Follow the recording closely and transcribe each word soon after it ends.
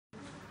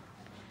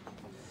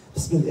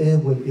بسم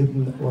الآب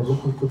والابن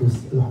والروح القدس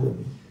الواحد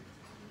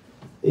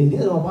آمين.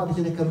 نقرا مع بعض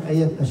كده كام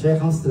آية في أشعياء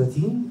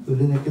 35 يقول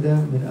لنا كده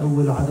من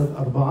أول عدد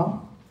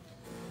 4.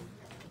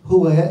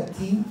 هو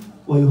يأتي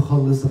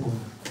ويخلصكم.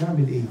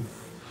 نعمل إيه؟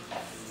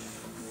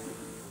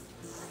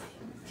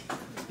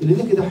 يقول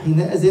لنا كده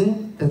حينئذ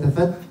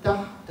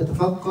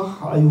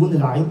تتفقح عيون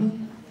العمي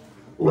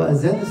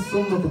وأذان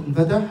الصم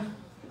تنفتح،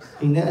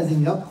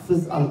 حينئذ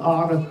يقفز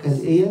الأعرج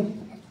كالإيه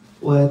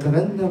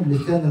ويترنم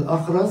لسان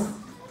الأخرس،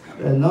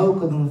 لأنه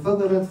قد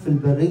انفجرت في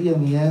البرية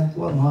مياه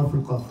وأنهار في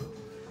القفر.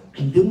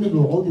 من ضمن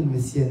الوعود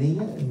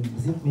المسيانية إن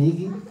المسيح ما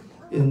يجي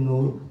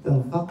إنه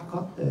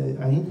تنفق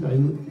عين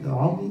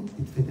العمي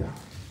تتفتح.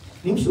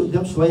 نمشي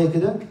قدام شوية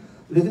كده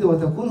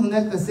وتكون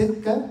هناك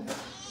سكة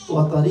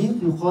وطريق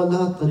يقال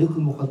لها الطريق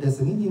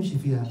المقدسة. مين يمشي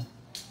فيها؟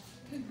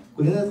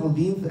 كلنا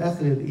طالبين في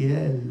آخر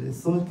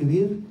الصوم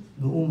الكبير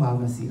نقوم مع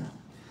المسيح.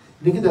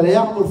 لكده لا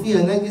يعبر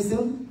فيها نجس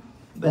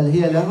بل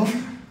هي لهم،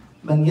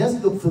 من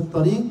يسلك في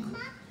الطريق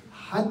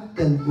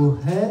حتى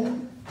الجهال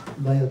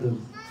لا يضل.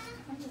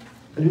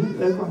 خلينا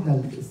بالكم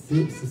احنا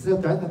السلسله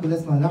بتاعتنا كلها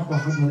اسمها نحو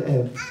حضن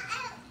الاب.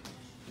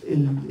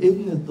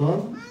 الابن الضال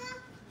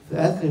في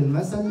اخر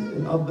المثل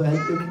الاب قال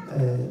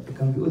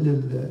كان بيقول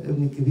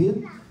للابن الكبير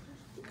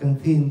كان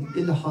فين؟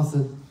 ايه اللي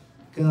حاصل؟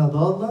 كان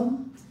ضالا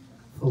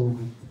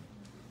فوجد.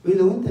 يقول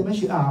لو انت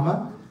ماشي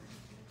اعمى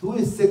طول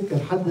السكه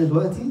لحد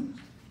دلوقتي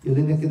يقول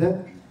لنا كده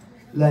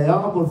لا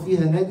يعبر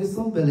فيها نجس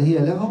بل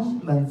هي لهم،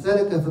 من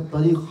سلك في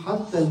الطريق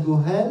حتى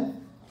الجهال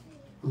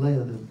لا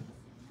يضل.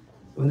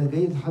 وانا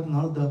جاي لحد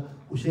النهارده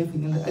وشايف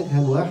ان انا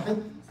اجهل واحد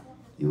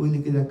يقول لي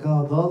كده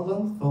كان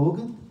ضالا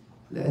فوجد،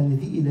 لان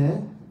في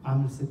اله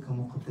عامل سكه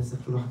مقدسه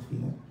في كل واحد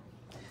فينا.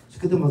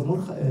 عشان كده مزمور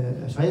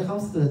اشعياء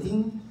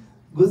 35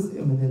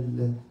 جزء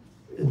من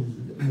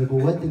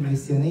النبوات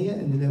المسيانيه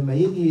ان لما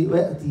يجي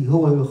وقتي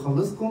هو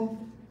يخلصكم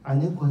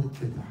عينيكم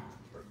هتتفتح.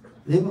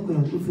 زي ما كنا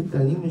بنقول في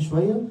الترانيم من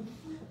شويه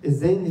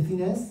ازاي ان في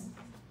ناس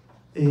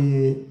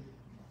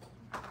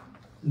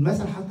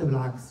المثل حتى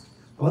بالعكس،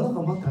 هو انا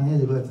غمضت عينيا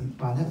دلوقتي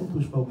معناها انتوا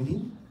مش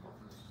موجودين؟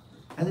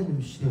 انا اللي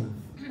مش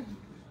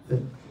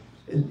شايف.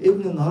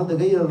 الابن النهارده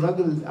جاي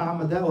للراجل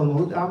الاعمى ده او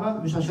المولود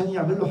اعمى مش عشان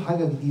يعمل له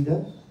حاجه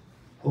جديده،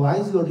 هو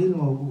عايز يوريه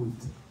الموجود.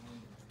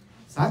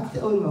 ساعات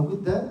كتير قوي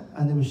الموجود ده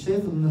انا مش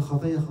شايف ان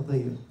الخطيه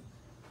خطيه.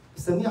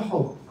 بنسميها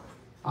حب.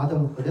 عدم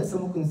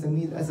القداسه ممكن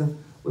نسميه للاسف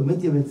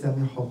والميديا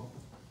بتسميه حب.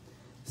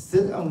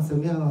 السرقه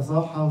بنسميها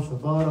نصاحه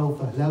وشطاره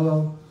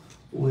وفهلوه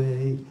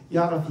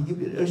ويعرف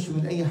يجيب القرش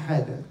من اي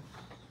حاجه.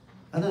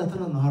 انا يا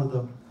ترى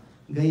النهارده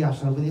جاي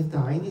عشان ربنا يفتح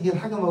عيني، هي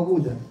الحاجه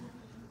موجوده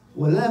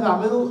واللي انا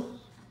بعمله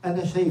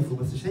انا شايفه،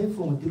 بس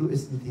شايفه ومديله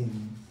اسم تاني.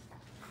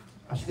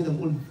 عشان كده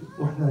نقول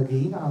واحنا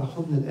جايين على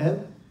حضن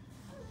الاب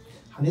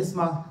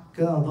هنسمع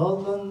كان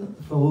ضالا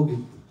فوجد.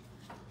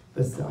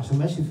 بس عشان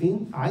ماشي فين؟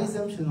 عايز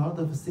امشي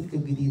النهارده في السكه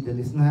الجديده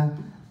اللي اسمها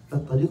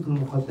الطريق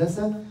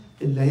المقدسه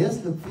اللي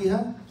هيسلك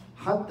فيها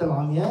حتى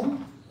العميان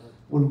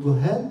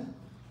والجهال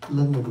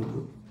لن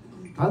يضلوا.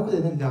 تعالوا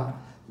كده نرجع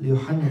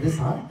ليوحنا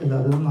 9 اللي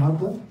قريناه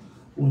النهارده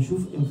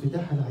ونشوف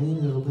انفتاح العين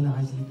اللي ربنا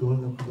عايز يديه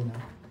لنا كلنا.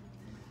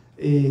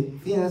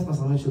 في ناس ما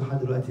صلتش لحد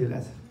دلوقتي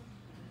للاسف.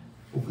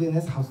 وفي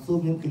ناس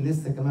حسوهم يمكن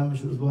لسه كمان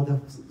مش الاسبوع ده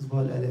في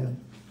اسبوع الالام.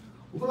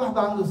 وكل واحد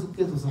عنده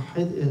سكته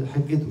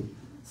حجته،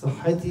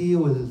 صحتي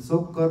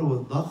والسكر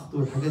والضغط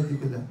والحاجات دي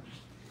كلها.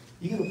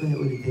 يجي ربنا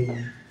يقول لي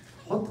تاني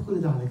حط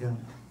كل ده على جنب.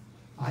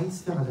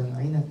 عايز فعلا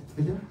عينك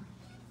تتفتح؟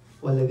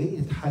 ولا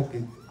جاي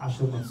تتحجج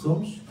عشان ما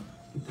تصومش؟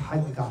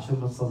 تتحجج عشان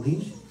ما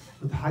تصليش؟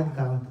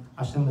 تتحجج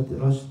عشان ما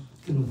تقراش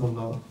كلمه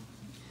الله؟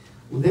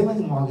 ودايما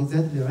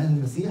المعجزات اللي عملها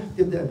المسيح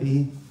تبدا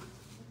بايه؟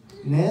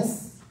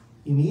 ناس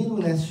يمين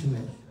وناس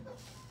شمال.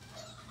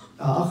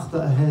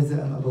 اخطا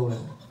هذا ام ابواه؟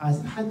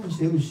 عايزين حد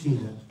مش هيقول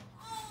الشيله.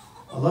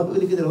 الله بيقول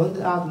لي كده لو انت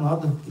قاعد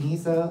النهارده في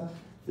الكنيسه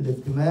في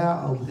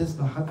الاجتماع او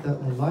بتسمع حتى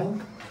اونلاين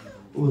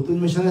وتقول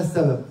مش انا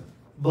السبب،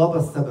 بابا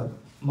السبب،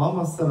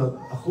 ماما السبب،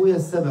 اخويا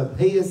السبب،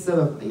 هي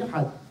السبب، اي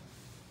حد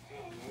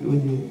يقول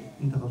لي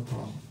انت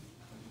غلطان.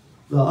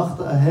 لا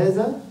اخطا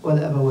هذا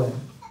ولا ابواه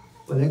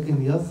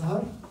ولكن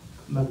يظهر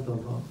مجد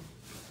الله.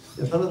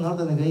 يا ترى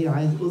النهارده انا جاي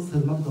عايز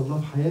اظهر مجد الله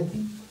في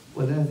حياتي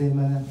ولا انا زي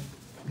ما انا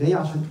جاي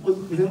عشان اقول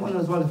زي ما قلنا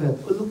الاسبوع اللي فات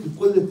اقول لك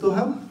كل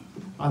التهم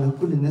على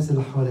كل الناس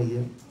اللي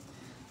حواليا.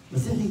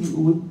 المسيح يجي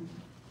يقول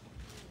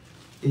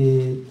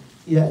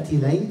ياتي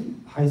ليل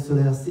حيث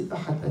لا يستطيع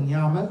احد ان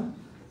يعمل،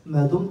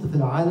 ما دمت في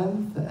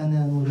العالم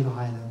فانا نور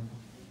العالم.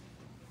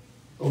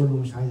 اقول له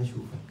مش عايز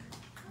اشوفك.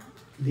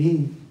 ليه؟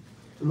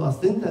 قال له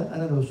اصل انت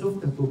انا لو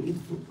شفتك وبقيت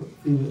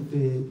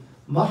في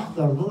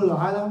محضر نور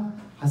العالم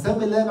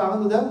هسمي اللي انا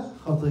بعمله ده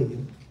خطيه.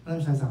 انا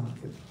مش عايز اعمل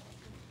كده.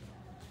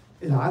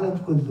 العالم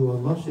كله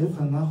والله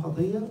شايفها انها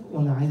خطيه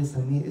وانا عايز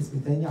اسميه اسم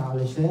تاني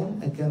علشان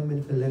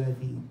اكمل في اللي انا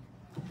فيه.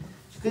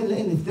 عشان كده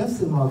نلاقي ان في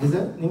نفس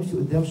المعجزه نمشي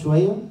قدام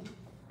شويه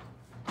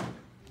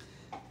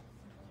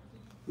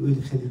يقول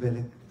لي خلي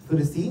بالك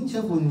الفريسيين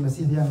شافوا ان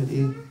المسيح بيعمل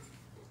ايه؟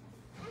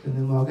 ان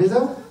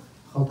المعجزه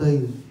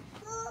خطيه.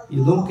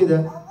 يقول لهم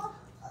كده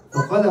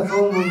وقال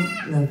قوم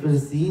من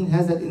الفريسيين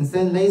هذا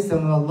الانسان ليس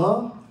من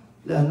الله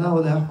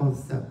لانه لا يحفظ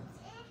السبت.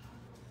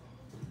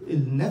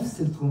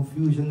 نفس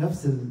الكونفيوجن،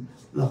 نفس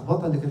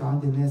اللخبطه اللي كانت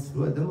عند الناس في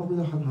الوقت ده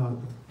موجوده لحد النهارده.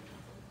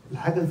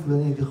 الحاجه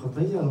الفلانيه دي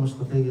خطيه ولا مش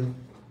خطيه؟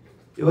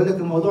 يقول لك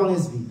الموضوع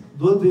نسبي،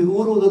 دول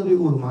بيقولوا ودول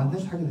بيقولوا، ما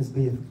عندناش حاجه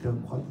نسبيه في الكتاب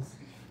المقدس.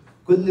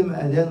 كل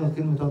ما ادانوا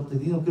كلمه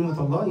تدين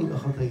كلمه الله يبقى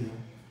خطيه،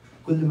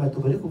 كل ما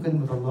تباركوا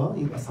كلمه الله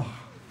يبقى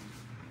صح.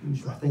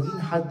 مش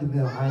محتاجين حد من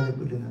العالم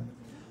يقول لنا.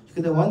 مش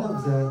كده one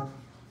of the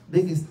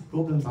biggest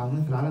problems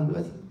عندنا في العالم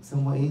دلوقتي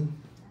بيسموها ايه؟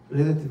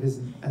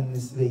 relativism،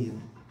 النسبيه.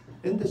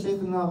 انت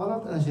شايف انها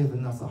غلط، انا شايف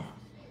انها صح.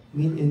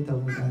 مين انت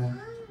ومين انا؟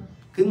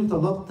 كلمه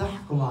الله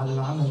بتحكم على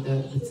العمل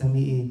ده،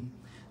 بتسميه ايه؟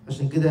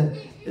 عشان كده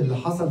اللي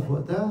حصل في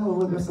وقتها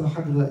هو اللي بيحصل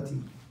لحد دلوقتي.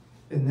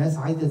 الناس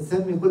عايزه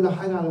تسمي كل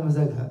حاجه على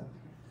مزاجها.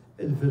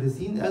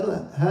 الفريسيين قالوا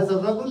هذا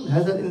الرجل،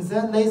 هذا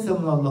الانسان ليس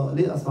من الله،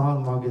 ليه اصل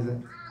عمل معجزه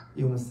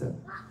يوم السبت؟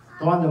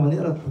 طبعا لما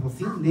نقرا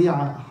التفاصيل ليه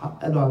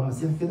قالوا على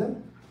المسيح كده؟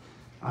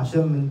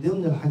 عشان من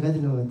ضمن الحاجات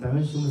اللي ما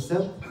بتعملش يوم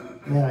السبت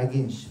ما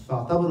يعجنش،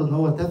 فاعتبروا ان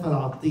هو تفل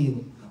على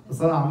الطين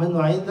وصنع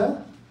منه عين،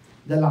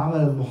 ده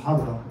العمل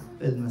المحرم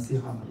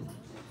المسيح عمله.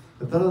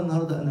 يا ترى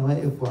النهارده انا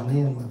واقف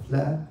وعينيا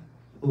مفلقه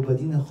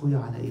وبدين اخويا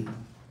على ايه؟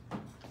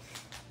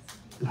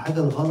 الحاجه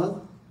الغلط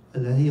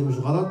اللي هي مش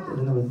غلط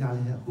اللي انا بدين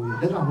عليها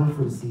اخويا، ده اللي عملوه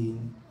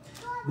الفريسيين.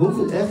 جم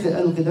في الاخر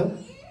قالوا كده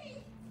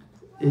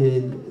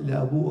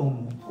لابوه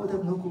وامه، هو ده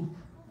ابنكم؟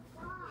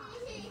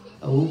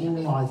 ابوه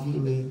وامه عايزين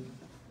يقولوا ايه؟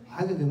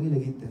 حاجه جميله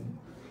جدا.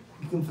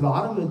 يمكن في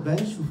العربي ما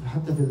تبانش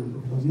وحتى في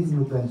الانجليزي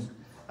ما تبانش.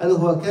 قالوا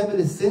هو كامل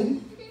السن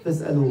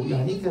فاسالوه.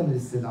 يعني ايه كامل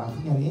السن؟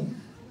 عارفين يعني ايه؟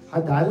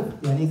 حد عارف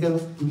يعني ايه كامل؟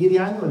 كبير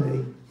يعني ولا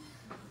ايه؟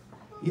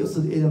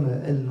 يقصد ايه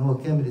لما قال ان هو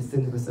كامل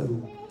السن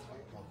فاسالوه؟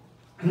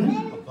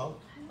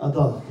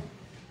 أضل.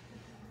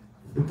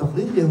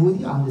 التقليد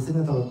اليهودي عند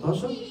سن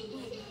 13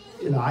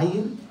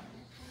 العيل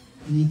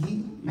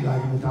يجي بعد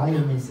ما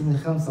يتعين من سن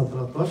 5 ل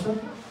 13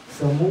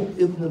 يسموه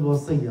ابن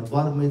الوصيه،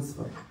 بار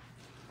ميتزفر.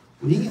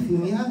 ويجي في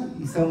يوميها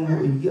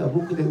يجي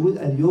ابوه كده يقول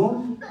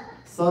اليوم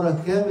صار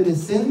كامل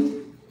السن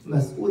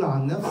مسؤول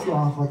عن نفسه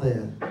وعن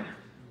خطاياه.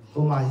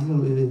 هم عايزين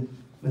يقولوا ايه؟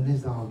 مالناش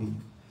دعوه بيه.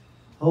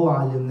 هو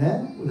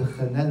علمناه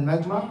ودخلناه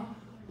المجمع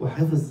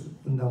وحفظ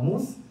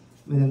الناموس،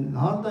 من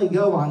النهارده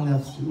يجاوب عن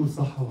نفسه يقول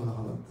صح ولا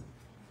غلط.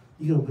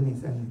 يجي ربنا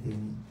يسالني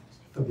تاني،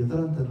 طب يا ترى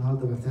انت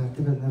النهارده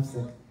بتعتبر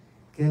نفسك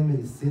كامل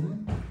السن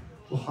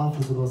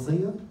وحافظ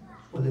الوصيه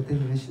ولا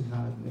تاني ماشي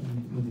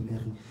من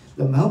دماغي؟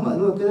 لما هم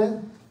قالوها كده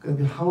كانوا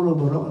بيحاولوا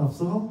يبرئوا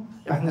نفسهم،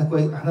 احنا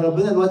كويس، احنا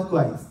ربنا الواد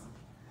كويس.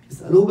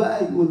 اسالوه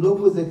بقى يقول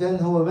لكم اذا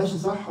كان هو ماشي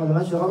صح ولا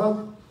ماشي غلط،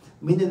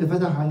 مين اللي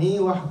فتح عينيه،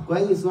 واحد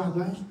كويس واحد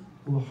وحش،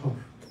 هو حر.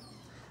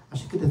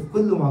 عشان كده في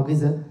كل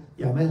معجزه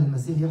يعملها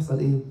المسيح يحصل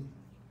ايه؟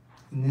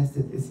 الناس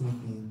تتقسم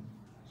اتنين،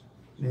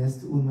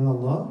 ناس تقول من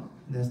الله،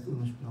 ناس تقول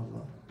مش من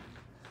الله.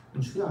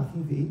 المشكله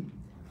عارفين في ايه؟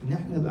 ان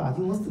احنا نبقى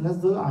قاعدين وسط الناس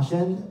دول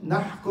عشان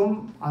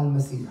نحكم على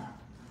المسيح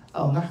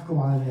او نحكم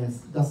على الناس،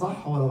 ده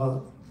صح ولا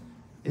غلط؟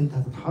 انت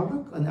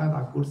هتتحرك، انا قاعد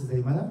على الكرسي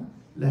زي ما انا،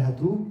 لا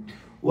هتوب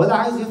ولا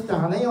عايز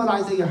يفتح عينيا ولا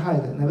عايز اي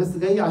حاجه، انا بس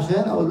جاي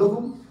عشان اقول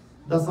لكم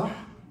ده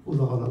صح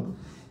وده غلط.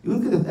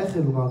 يقول كده في اخر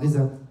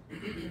المعجزه،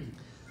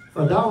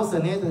 فدعوا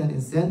ثانيه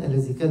الانسان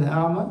الذي كان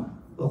اعمى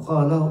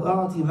وقال له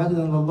اعطي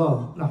مجدا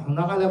لله، نحن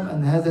نعلم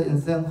ان هذا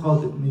الانسان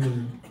خاطئ.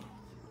 منين؟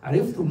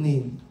 عرفته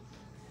منين؟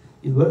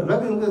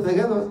 الراجل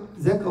فجاب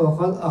ذاك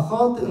وقال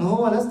اخاطئ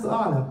هو لست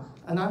اعلم،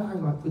 انا عارف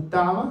حاجه، كنت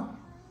اعمى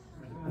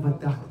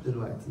وفتحت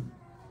دلوقتي.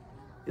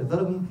 يا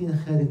ترى مين فينا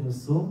خارج من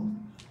الصوم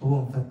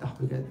وهو مفتح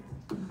بجد؟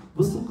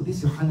 بصوا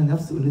القديس يوحنا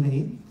نفسه يقول لنا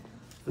ايه؟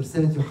 في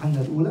رساله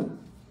يوحنا الاولى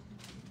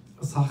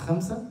اصحاح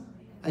 5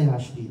 ايه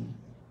 20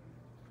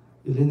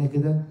 يقول لنا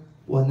كده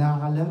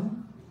ونعلم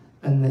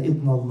ان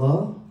ابن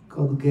الله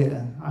قد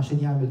جاء عشان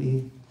يعمل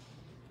ايه؟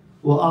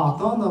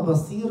 واعطانا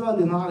بصيره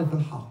لنعرف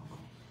الحق.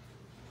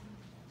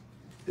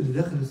 اللي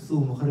داخل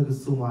الصوم وخارج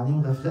الصوم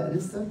وعينيه غفلاء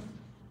لسه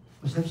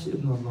ما شافش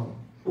ابن الله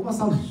وما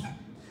صامش.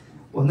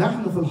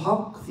 ونحن في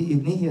الحق في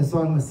ابنه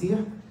يسوع المسيح،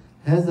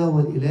 هذا هو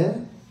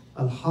الاله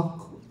الحق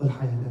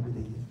والحياه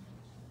الابديه.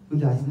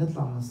 يقول عايزين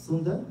نطلع من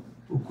الصوم ده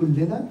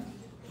وكلنا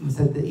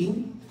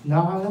مصدقين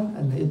نعلم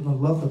ان ابن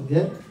الله قد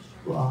جاء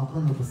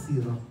واعطانا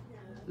بصيره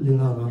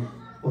لنرى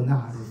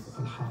ونعرف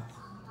الحق.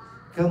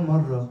 كم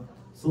مره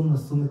صومنا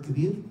الصوم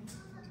الكبير؟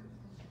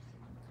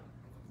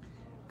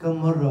 كم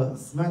مره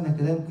سمعنا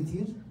كلام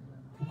كتير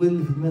وكل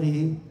اللي في دماغي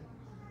ايه؟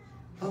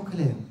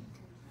 كلام.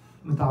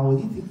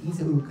 متعودين في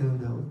الكنيسه يقولوا الكلام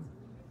ده.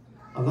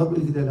 الله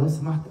بيقول كده لو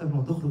سمحت قبل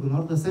ما تخرج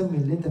النهارده سمي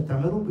اللي انت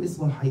بتعمله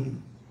باسمه الحقيقي.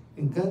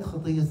 ان كانت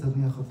خطيه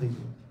سميها خطيه.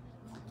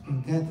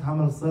 ان كانت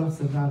عمل صالح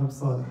سميها عمل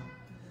صالح.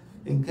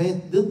 ان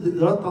كانت ضد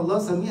اراده الله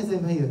سميها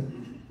زي ما هي.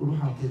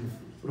 وروح اعترف،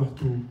 روح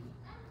توب.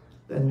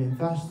 لان ما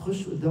ينفعش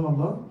تخش قدام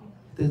الله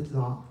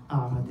تطلع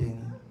اعمى تاني.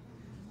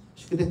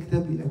 مش كده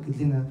الكتاب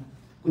بيأكد لنا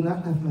كنا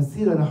احنا في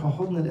مسيره نحو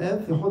حضن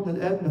الاب، في حضن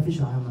الاب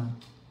مفيش عمى.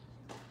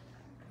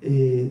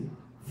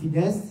 في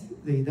ناس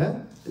زي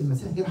ده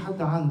المسيح جه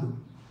لحد عنده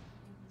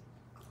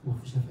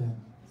وفي شفاه.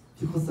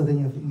 في قصه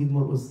ثانيه في انجيل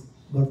مرقس،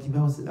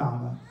 بارتيماوس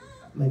الاعمى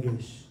ما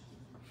جاش،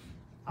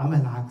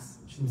 عمل العكس.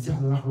 مش المسيح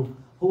اللي راح له،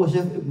 هو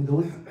شاف ابن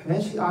داوود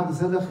ماشي قعد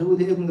يصرخ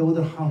يقول يا ابن داوود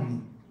ارحمني.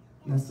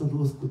 الناس تقول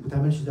له اسكت ما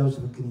تعملش دوشه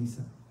في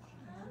الكنيسه.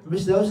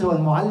 مش دوشه، هو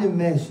المعلم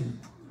ماشي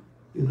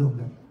يقول لهم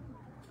لا.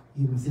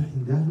 يجي المسيح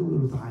يندهله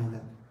ويقول له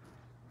تعالى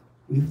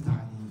ويفتح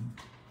عينيه.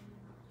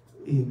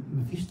 ايه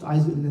مفيش،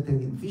 عايز اقول لنا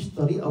تاني مفيش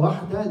طريقه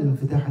واحده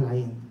لانفتاح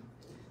العين.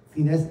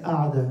 في ناس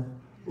قاعده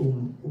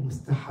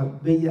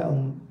ومستحبيه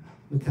او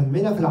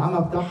مكمله في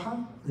العمى بتاعها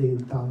زي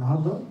بتاع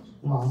النهارده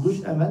وما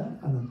عندوش امل،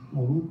 انا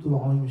مولود طول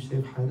عمري مش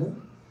شايف حاجه.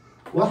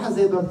 واحد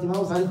زي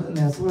بارتيماوس عارف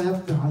ان يسوع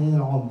يفتح عينين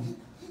العمي،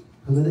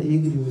 فبدا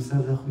يجري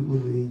ويصرخ ويقول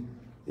له ايه؟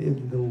 يا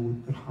ابن داوود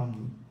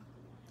ارحمني.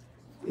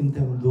 انت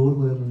من دول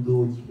ولا من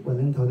دول؟ ولا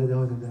انت ولا ده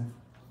ولا ده؟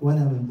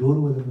 وانا من دول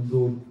ولا من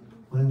دول؟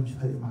 وانا مش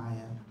فارق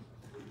معايا.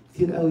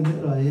 كتير قوي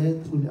نقرا ايات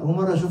اول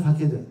مره اشوفها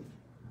كده،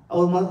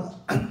 اول مره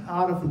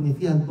اعرف ان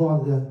فيها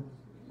البعد ده،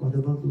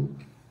 وده برضه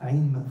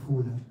عين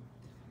مقفوله.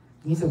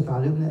 الكنيسه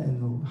بتعلمنا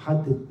انه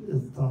حد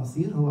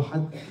التناصير هو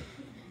حد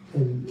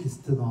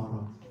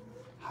الاستناره،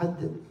 حد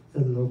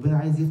اللي ربنا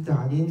عايز يفتح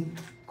عينين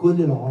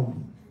كل العمر،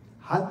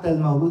 حتى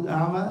المولود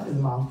اعمى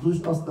اللي ما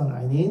عندوش اصلا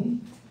عينين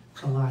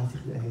الله عايز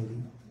يخلقها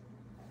لي.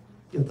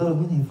 يا ترى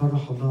مين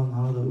هيفرح الله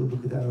النهارده ويقول له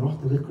كده انا رحت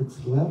بركه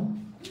سلوام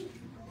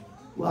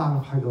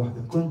واعرف حاجه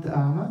واحده، كنت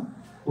اعمى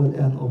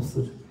والان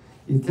ابصر.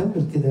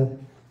 يكمل كده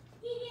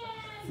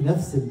في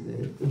نفس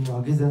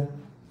المعجزه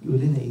يقول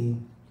لنا ايه؟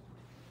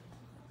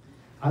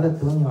 عدد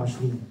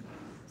 28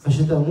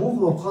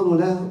 فشتموه وقالوا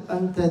له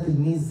انت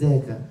تلميذ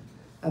ذاك،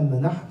 اما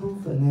نحن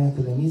فاننا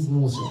تلاميذ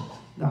موسى،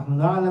 نحن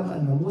نعلم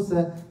ان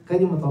موسى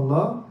كلمه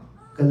الله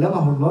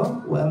كلمه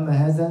الله، واما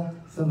هذا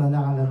فما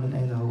نعلم من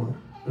اين هو.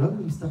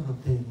 الراجل مستغرب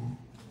تاني،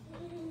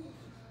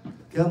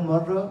 كم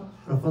مره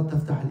رفضت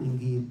افتح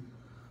الانجيل؟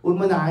 قول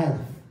ما انا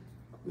عارف.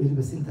 يقول لي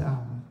بس انت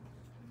اعمى.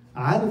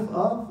 عارف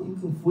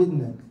يمكن في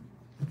ودنك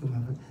لكن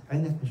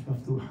عينك مش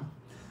مفتوحه.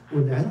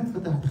 واللي عينه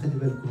اتفتحت خلي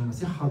بالكم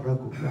المسيح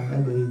حركه، يعني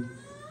قال له ايه؟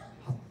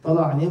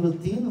 طلع عينيه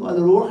بالطين وقال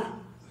له روح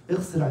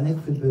اغسل عينيك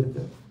في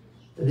البركه.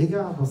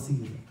 رجع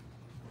بصير.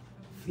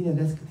 فينا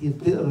ناس كتير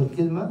تقرا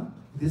الكلمه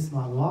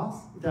وتسمع الوعظ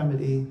وتعمل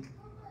ايه؟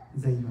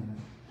 زي ما انا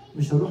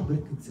مش هروح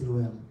بركه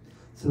سلوام.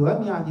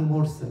 سلوام يعني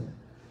مرسل،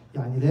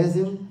 يعني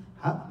لازم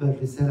هقبل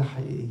رساله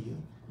حقيقيه.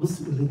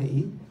 بص يقول لنا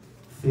ايه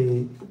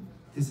في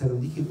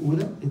تسالونيكي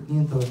الاولى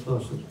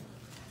 2:13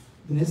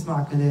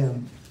 بنسمع كلام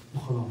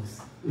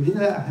وخلاص. يقول لنا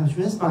لا احنا مش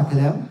بنسمع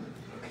كلام.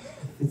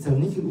 في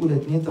تسالونيكي الاولى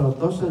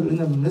 2:13 يقول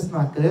لنا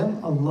بنسمع كلام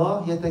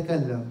الله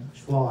يتكلم،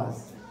 مش واعظ.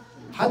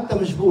 حتى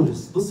مش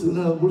بولس، بص يقول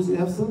لنا بولس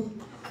نفسه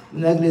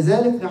من اجل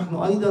ذلك نحن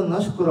ايضا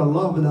نشكر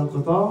الله بلا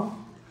انقطاع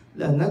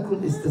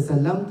لانكم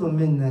استسلمتم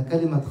منا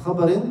كلمه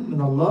خبر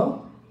من الله.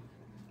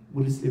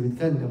 بولس اللي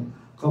بيتكلم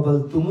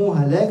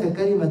قبلتموها لا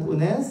ككلمه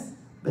اناس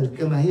بل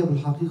كما هي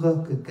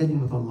بالحقيقه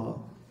ككلمه الله.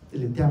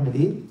 اللي بتعمل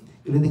ايه؟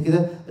 يقول لنا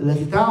كده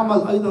التي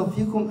تعمل ايضا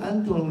فيكم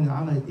انتم. من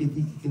عملت ايه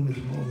فيك كلمه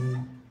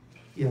المؤمنين؟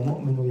 يا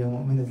مؤمن ويا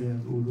مؤمنه زي ما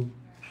بيقولوا.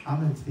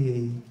 عملت فيا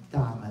ايه؟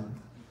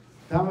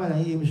 تعمل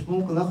ايه؟ مش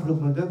ممكن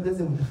اخرج من الباب ده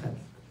زي ما دخلت،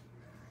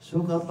 مش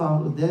ممكن اطلع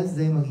من القداس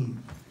زي ما جيت،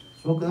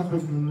 مش ممكن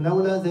اخرج من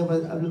المناوله زي ما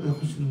قبل ما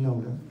اخش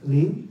المناوله.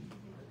 ليه؟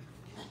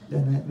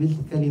 لان قبلت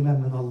كلمه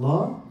من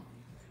الله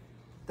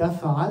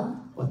تفعل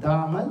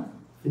وتعمل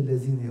في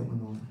الذين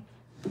يؤمنون.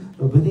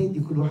 ربنا يدي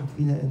كل واحد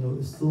فينا انه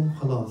الصوم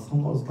خلاص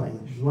هم اسبوعين،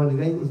 الاسبوع اللي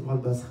جاي اسبوع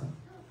البسخه.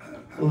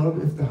 قول يا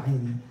رب افتح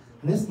عيني.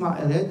 نسمع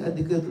قرايات قد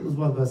كده في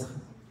الاسبوع البسخه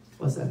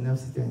واسال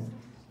نفسي تاني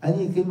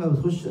انهي كلمه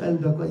بتخش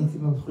قلبك وانهي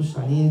كلمه بتخش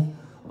عينيك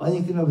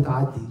وانهي كلمه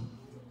بتعدي؟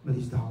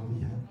 ماليش دعوه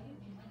بيها.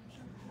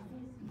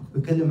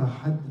 بتكلم مع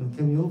حد من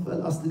كام يوم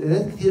فقال اصل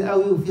القرايات كتير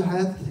قوي وفي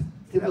حاجات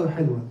كتير قوي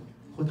حلوه،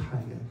 خد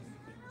حاجه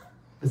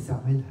بس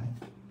اعملها.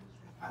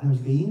 احنا مش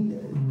جايين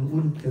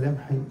نقول كلام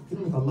حلو،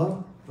 كلمه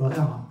الله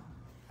رائعه،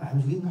 احنا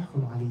مش جايين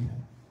نحكم عليها.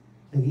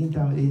 احنا جايين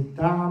تعمل ايه؟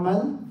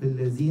 تعمل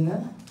بالذين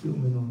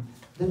يؤمنون.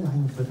 ده اللي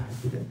عينه اتفتحت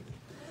بجد.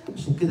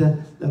 عشان كده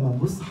لما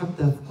نبص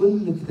حتى في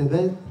كل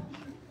كتابات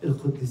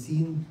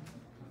القديسين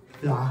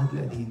في العهد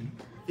القديم،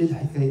 ايه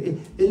الحكايه؟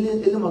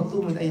 ايه اللي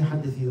مطلوب من اي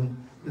حد فيهم؟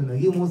 لما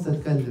جه موسى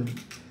اتكلم،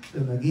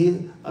 لما جه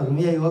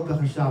ارميا يوبخ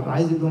الشعب،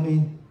 عايز يقول لهم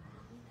ايه؟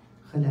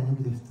 خلي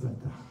عينيكم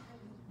تفتح،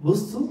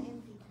 بصوا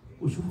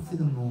وشوفوا فين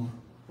النور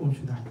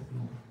وامشوا ناحيه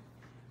النور.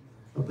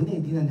 ربنا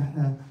يدينا ان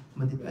احنا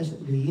ما تبقاش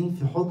جايين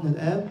في حضن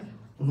الاب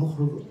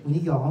ونخرج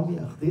ونيجي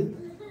عمي اخطيط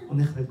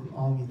ونخرج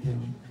عمي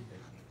تاني.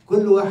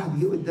 كل واحد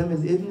جه قدام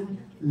الابن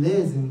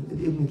لازم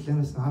الابن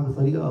يتلامس معاه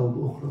بطريقه او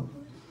باخرى.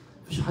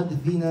 مفيش حد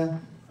فينا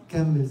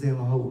كمل زي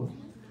ما هو.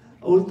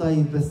 اقول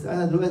طيب بس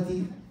انا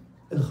دلوقتي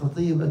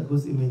الخطيه بقت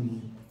جزء مني.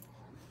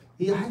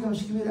 هي حاجه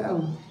مش كبيره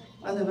قوي،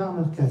 انا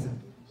بعمل كذا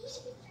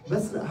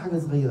بسرق حاجه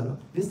صغيره.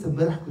 لسه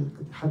امبارح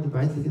كنت حد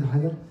باعت لي كده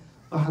حاجه،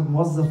 واحد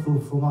موظف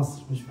في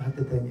مصر مش في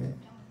حته ثانيه،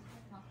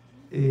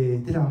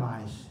 طلع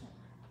معاش،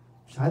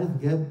 مش عارف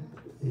جاب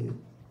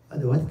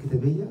ادوات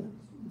كتابيه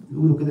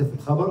بيقولوا كده في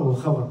الخبر، هو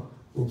خبر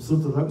وبصوره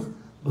الراجل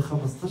ب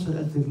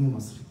 15,000 جنيه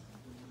مصري.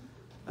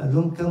 قال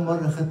لهم كم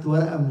مره خدت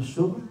ورقه من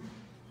الشغل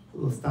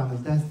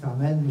واستعملتها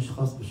استعمال مش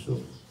خاص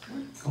بالشغل؟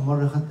 كم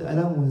مره خدت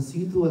قلم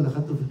ونسيته ولا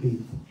خدته في البيت؟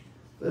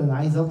 انا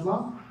عايز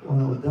اطلع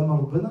وانا قدام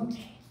ربنا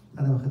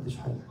انا ما خدتش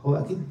حاجه. هو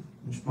اكيد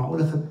مش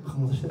معقول اخد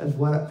 15,000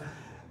 ورق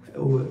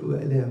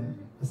واقلام،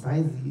 بس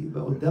عايز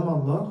يبقى قدام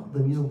الله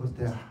ضميره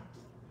مرتاح.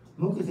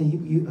 ممكن كان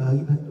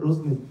هجيب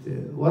رزمه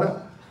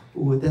ورق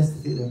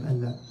ودستة اقلام،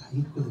 قال لا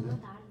هجيب كل ده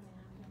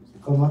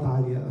قامات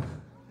عاليه.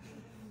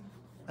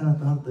 انا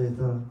النهارده يا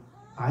ترى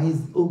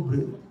عايز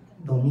ابرئ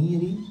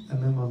ضميري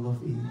امام الله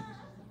في ايه؟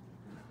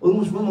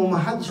 قول مش مهم، هو ما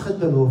حدش خد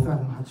باله، هو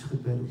فعلا ما حدش خد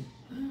باله.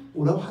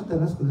 ولو حتى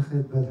الناس كلها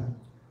خدت بالها،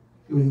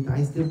 يقول انت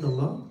عايز ترضي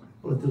الله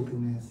ولا ترضي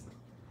الناس؟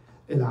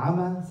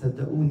 العمى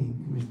صدقوني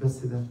مش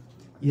بس ده،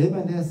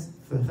 ياما ناس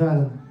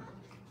فعلا.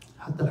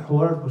 حتى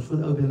الحوار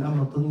المشهور قوي بين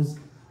الامر انطونيوس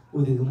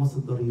وديديموس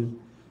الضرير.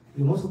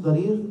 ديديموس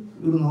الضرير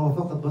يقولوا ان هو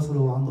فقد بصره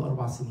وهو عنده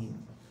 4 سنين.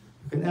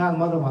 كان قاعد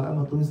مره مع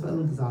الامر انطونيوس فقال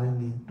له انت زعلان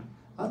ليه؟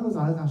 قال له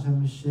زعلان عشان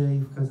مش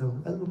شايف كذا.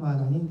 قال له ما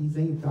العينين دي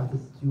زي بتاعت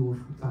الطيور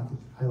وبتاعت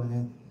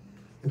الحيوانات،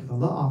 لكن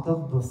الله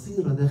اعطاك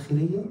بصيره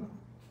داخليه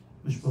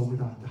مش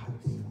موجوده عند حد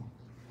تاني.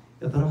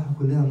 يا ترى احنا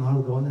كلنا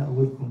النهارده وانا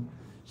اولكم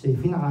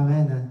شايفين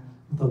عمانه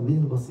وطالبين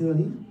البصيره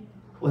دي،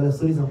 ولا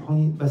سوري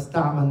سامحوني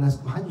بستعمل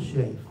ناس محدش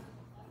شايف،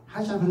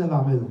 محدش عارف اللي انا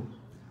بعمله.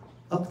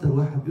 اكتر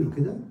واحد بيقول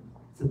كده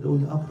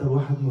صدقوني اكتر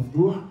واحد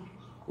مفضوح،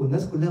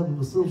 والناس كلها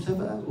بتبص له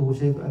بشفقه وهو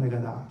شايف انا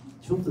جدع.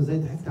 شفتوا ازاي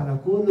ضحكت على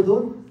كل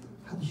دول؟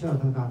 محدش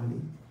يعرف انا بعمل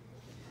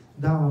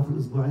ايه. دعوه في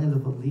الاسبوعين اللي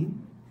فاضلين،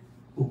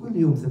 وكل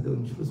يوم صدقوني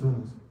مش في الاسبوعين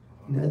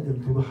نقدم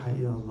توبه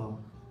حقيقيه لله.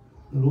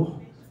 نروح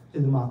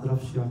اللي ما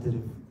اعترفش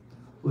يعترف،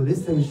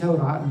 ولسه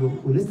بيشاور عقله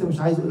ولسه مش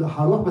عايز يقول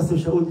هروح بس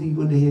مش هقول دي،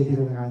 يقول لي هي دي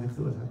اللي انا عايزك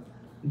تقولها.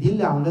 دي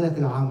اللي عامله لك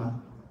العمى،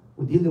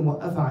 ودي اللي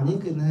موقفه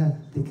عينيك انها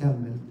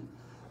تكمل.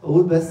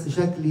 اقول بس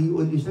شكلي،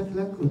 يقول لي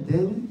شكلك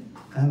قدامي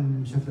اهم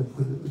من شكلك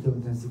قدام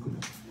الناس دي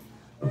كلها.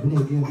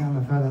 ربنا يدينا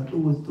نعمه فعلا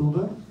قوه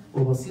توبه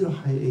وبصيره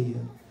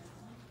حقيقيه.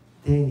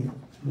 تاني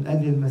من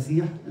اجل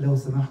المسيح لو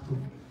سمحتوا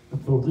ما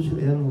تفوتوش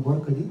الايام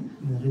المباركه دي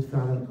من غير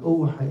فعلا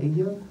قوه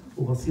حقيقيه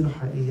وبصيره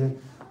حقيقيه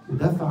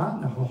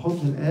ودفعه نحو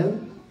حضن الاب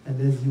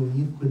الذي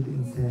ينير كل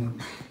انسان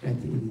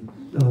ياتي اليه.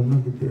 له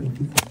المجد في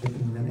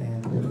من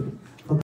الان.